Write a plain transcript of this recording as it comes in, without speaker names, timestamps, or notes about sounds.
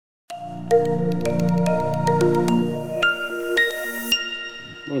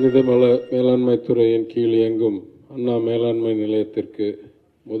மனிதவள மேலாண்மை துறையின் கீழ் இயங்கும் அண்ணா மேலாண்மை நிலையத்திற்கு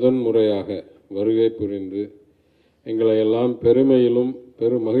முதன்முறையாக வருகை புரிந்து எங்களை எல்லாம் பெருமையிலும்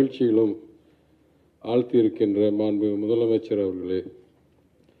பெரும் மகிழ்ச்சியிலும் ஆழ்த்தியிருக்கின்ற மாண்பு முதலமைச்சர் அவர்களே,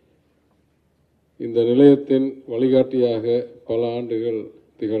 இந்த நிலையத்தின் வழிகாட்டியாக பல ஆண்டுகள்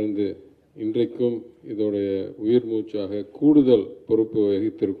திகழ்ந்து இன்றைக்கும் இதோடைய உயிர் மூச்சாக கூடுதல் பொறுப்பு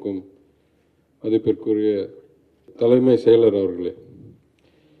வகித்திருக்கும் மதிப்பிற்குரிய தலைமை செயலர் அவர்களே,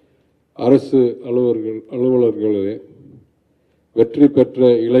 அரசு அலுவலர்களே, வெற்றி பெற்ற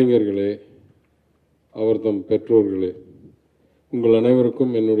இளைஞர்களே, அவர்தம் பெற்றோர்களே, உங்கள்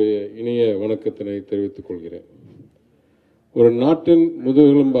அனைவருக்கும் என்னுடைய இனிய வணக்கத்தினை தெரிவித்துக் கொள்கிறேன். ஒரு நாட்டின்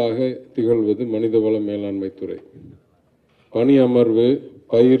முதுகெலும்பாக திகழ்வது மனிதவள மேலாண்மை துறை. பணி அமர்வு,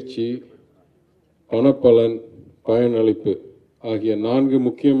 பயிற்சி, பணப்பலன், பயனளிப்பு ஆகிய 4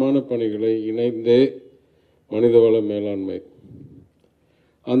 முக்கியமான பணிகளை இணைந்தே மனிதவள மேலாண்மை.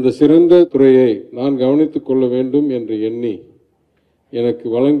 அந்த சிறந்த துறையை நான் கவனித்துக் கொள்ள வேண்டும் என்று எண்ணி எனக்கு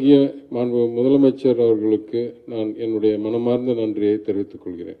வழங்கிய மாண்பு முதலமைச்சர் அவர்களுக்கு நான் என்னுடைய மனமார்ந்த நன்றியை தெரிவித்துக்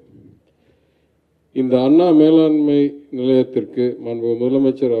கொள்கிறேன். இந்த அண்ணா மேலாண்மை நிலையத்திற்கு மாண்பு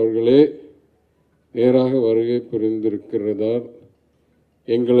முதலமைச்சர் அவர்களே நேராக வருகை புரிந்திருக்கிறதால்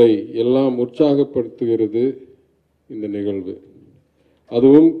எங்களை எல்லாம் உற்சாகப்படுத்துகிறது இந்த நிகழ்வு.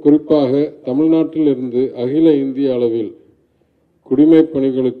 அதுவும் குறிப்பாக தமிழ்நாட்டில் இருந்து அகில இந்திய அளவில் குடிமைப்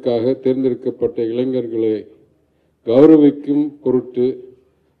பணிகளுக்காக தேர்ந்தெடுக்கப்பட்ட இளைஞர்களை கௌரவிக்கும் பொருட்டு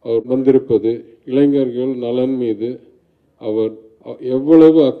அவர் வந்திருப்பது இளைஞர்கள் நலன் மீது அவர்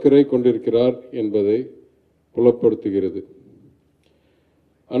எவ்வளவு அக்கறை கொண்டிருக்கிறார் என்பதை புலப்படுத்துகிறது.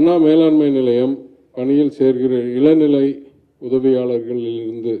 அண்ணா மேலாண்மை நிலையம் பணியில் சேர்கிற இளநிலை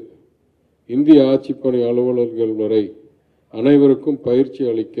உதவியாளர்களிலிருந்து இந்திய ஆட்சிப்பணி அலுவலர்கள் வரை அனைவருக்கும் பயிற்சி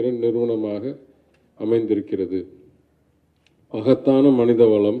அளிக்கிற நிறுவனமாக அமைந்திருக்கிறது. மகத்தான மனித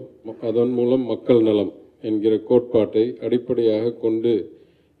வளம், அதன் மூலம் மக்கள் நலம் என்கிற கோட்பாட்டை அடிப்படையாக கொண்டு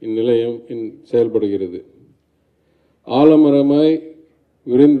இந்நிலையம் செயல்படுகிறது. ஆலமரமாய்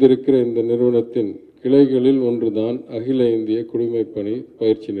விரிந்திருக்கிற இந்த நிறுவனத்தின் கிளைகளில் ஒன்றுதான் அகில இந்திய குடிமைப்பணி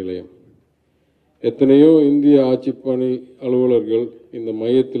பயிற்சி நிலையம். எத்தனையோ இந்திய ஆட்சிப்பணி அலுவலர்கள் இந்த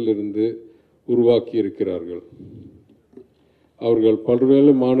மையத்திலிருந்து உருவாக்கி இருக்கிறார்கள். அவர்கள்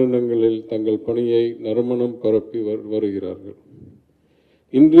பல்வேறு மாநிலங்களில் தங்கள் பணியை நறுமணம் பரப்பி வருகிறார்கள்.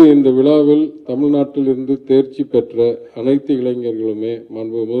 இன்று இந்த விழாவில் தமிழ்நாட்டிலிருந்து தேர்ச்சி பெற்ற அனைத்து இளைஞர்களுமே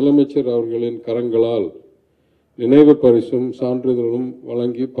மாண்பு முதலமைச்சர் அவர்களின் கரங்களால் நினைவு பரிசும் சான்றிதழும்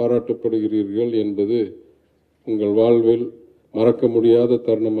வழங்கி பாராட்டப்படுகிறீர்கள் என்பது உங்கள் வாழ்வில் மறக்க முடியாத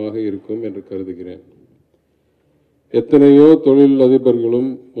தருணமாக இருக்கும் என்று கருதுகிறேன். எத்தனையோ தொழில்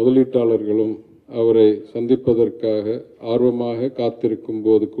அதிபர்களும் முதலீட்டாளர்களும் அவரை சந்திப்பதற்காக ஆர்வமாக காத்திருக்கும்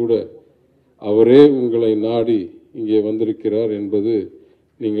போது கூட அவரே உங்களை நாடி இங்கே வந்திருக்கிறார் என்பது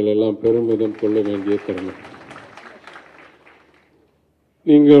நீங்கள் எல்லாம் பெருமிதம் கொள்ள வேண்டிய தருணம்.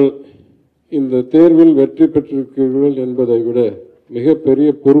 நீங்கள் இந்த தேர்வில் வெற்றி பெற்றிருக்கிறீர்கள் என்பதை விட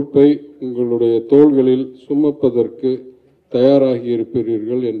மிகப்பெரிய பொறுப்பை உங்களுடைய தோள்களில் சுமப்பதற்கு தயாராகி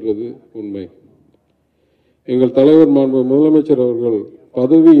இருப்பீர்கள் என்பது உண்மை. எங்கள் தலைவர் மாண்பு முதலமைச்சர் அவர்கள்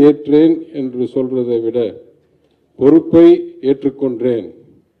பதவி ஏற்றேன் என்று சொல்றதை விட பொறுப்பை ஏற்றுக்கொண்டேன்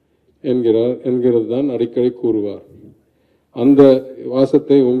என்கிறது தான் அடிக்கடி கூறுவார். அந்த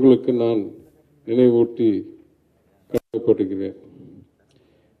வாசத்தை உங்களுக்கு நான் நினைவூட்டி கடமைப்பட்டுகிறேன்.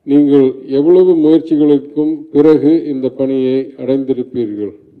 நீங்கள் எவ்வளவு முயற்சிகளுக்கும் பிறகு இந்த பணியை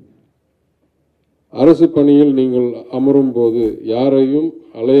அடைந்திருப்பீர்கள். அரசு பணியில் நீங்கள் அமரும் போது யாரையும்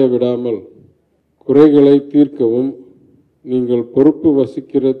அலைய விடாமல் குறைகளை தீர்க்கவும், நீங்கள் பொறுப்பு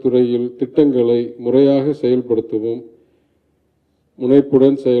வசிக்கிற துறையில் திட்டங்களை முறையாக செயல்படுத்தவும்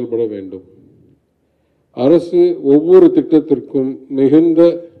முனைப்புடன் செயல்பட வேண்டும். அரசு ஒவ்வொரு திட்டத்திற்கும் மிகுந்த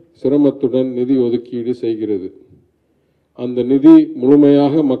சிரமத்துடன் நிதி ஒதுக்கீடு செய்கிறது. அந்த நிதி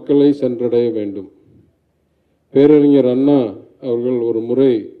முழுமையாக மக்களை சென்றடைய வேண்டும். பேரறிஞர் அண்ணா அவர்கள் ஒரு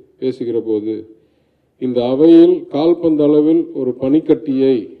முறை பேசுகிற போது, இந்த அவையில் கால்பந்து அளவில் ஒரு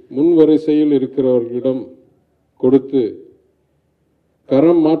பனிக்கட்டியை முன்வரிசையில் இருக்கிறவர்களிடம் கொடுத்து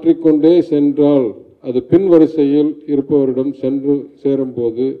கரம் மாற்றிக்கொண்டே சென்றால் அது பின் வரிசையில் இருப்பவரிடம் சென்று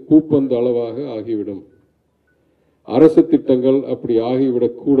சேரும்போது பூப்பந்து அளவாக ஆகிவிடும். அரசு திட்டங்கள் அப்படி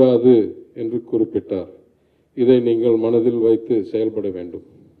ஆகிவிடக்கூடாது என்று குறிப்பிட்டார். இதை நீங்கள் மனதில் வைத்து செயல்பட வேண்டும்.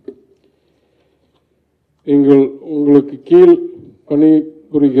 நீங்கள் உங்களுக்கு கீழ்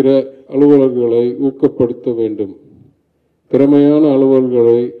பணிபுரிகிற அலுவலர்களை ஊக்கப்படுத்த வேண்டும். திறமையான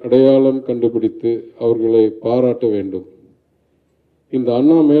அலுவலர்களை அடையாளம் கண்டுபிடித்து அவர்களை பாராட்ட வேண்டும். இந்த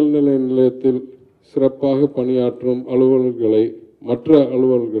அண்ணா மேல்நிலை நிலையத்தில் சிறப்பாக பணியாற்றும் அலுவலர்களை மற்ற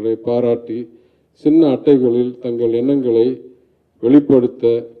அலுவலர்களை பாராட்டி சின்ன அட்டைகளில் தங்கள் எண்ணங்களை வெளிப்படுத்த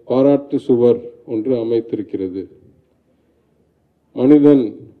பாராட்டு சுவர் ஒன்று அமைத்திருக்கிறது. மனிதன்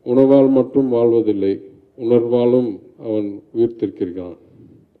உணவால் மட்டும் வாழ்வதில்லை, உணர்வாலும் அவன் உயிர்த்திருக்கிறான்.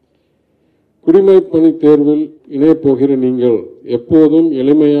 குடிமைப்பணி தேர்வில் இணையப்போகிற நீங்கள் எப்போதும்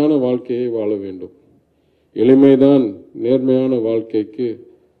எளிமையான வாழ்க்கையை வாழ வேண்டும். எளிமைதான் நேர்மையான வாழ்க்கைக்கு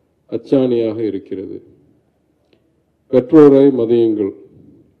அச்சாணியாக இருக்கிறது. பெற்றோரை மதியுங்கள்,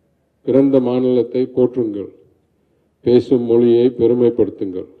 பிறந்த மாநிலத்தை போற்றுங்கள், பேசும் மொழியை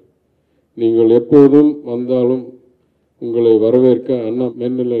பெருமைப்படுத்துங்கள். நீங்கள் எப்போதும் வந்தாலும் உங்களை வரவேற்க அண்ணா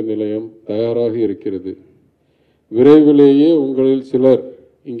மேல்நிலை நிலையம் தயாராக இருக்கிறது. விரைவிலேயே உங்களில் சிலர்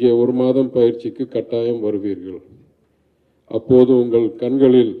இங்கே 1 மாதம் பயிற்சிக்கு கட்டாயம் வருவீர்கள். அப்போது உங்கள்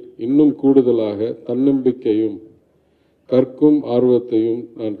கண்களில் இன்னும் கூடுதலாக தன்னம்பிக்கையும் கற்கும் ஆர்வத்தையும்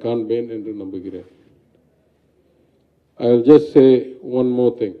நான் காண்பேன் என்று நம்புகிறேன். I'll just say one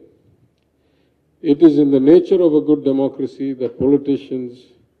more thing. It is in the nature of a good democracy that politicians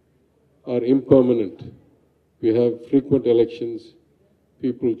are impermanent. We have frequent elections.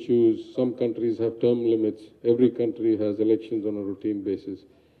 People choose. Some countries have term limits. Every country has elections on a routine basis.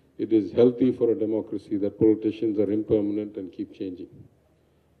 It is healthy for a democracy that politicians are impermanent and keep changing.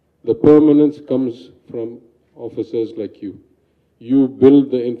 The permanence comes from officers like you. You build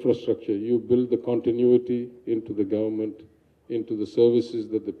the infrastructure. You build the continuity into the government, into the services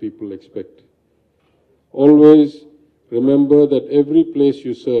that the people expect. Always remember that every place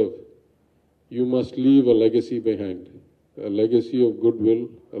you serve, you must leave a legacy behind. A legacy of goodwill,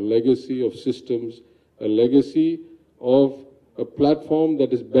 a legacy of systems, a legacy of a platform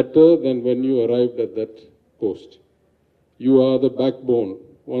that is better than when you arrived at that post. You are the backbone,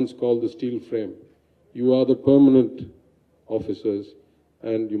 once called the steel frame. You are the permanent officers,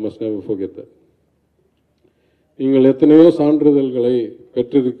 and you must never forget that. நீங்கள் எத்தனையோ சான்றிதழ்களை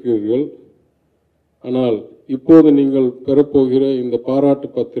பெற்றிருக்கிறீர்கள். ஆனால் இப்போது நீங்கள் பெறப்போகிற இந்த பாராட்டு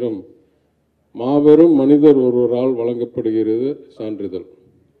பத்திரம் மாபெரும் மனிதர் ஒருவரால் வழங்கப்படுகிறது சான்றிதழ்.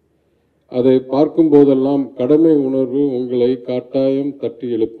 அதை பார்க்கும் போதெல்லாம் கடமை உணர்வு உங்களை கட்டாயம் தட்டி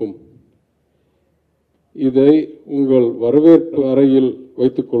எழுப்பும். இதை உங்கள் வரவேற்பு அறையில்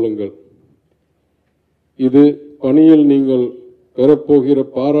வைத்துக் கொள்ளுங்கள். இது பணியில் நீங்கள் பெறப்போகிற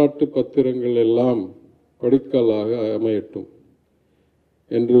பாராட்டு பத்திரங்கள் எல்லாம் படிக்கலாக அமையட்டும்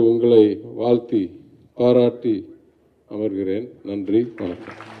என்று உங்களை வாழ்த்தி பாராட்டி அமர்கிறேன். நன்றி,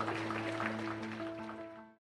 வணக்கம்.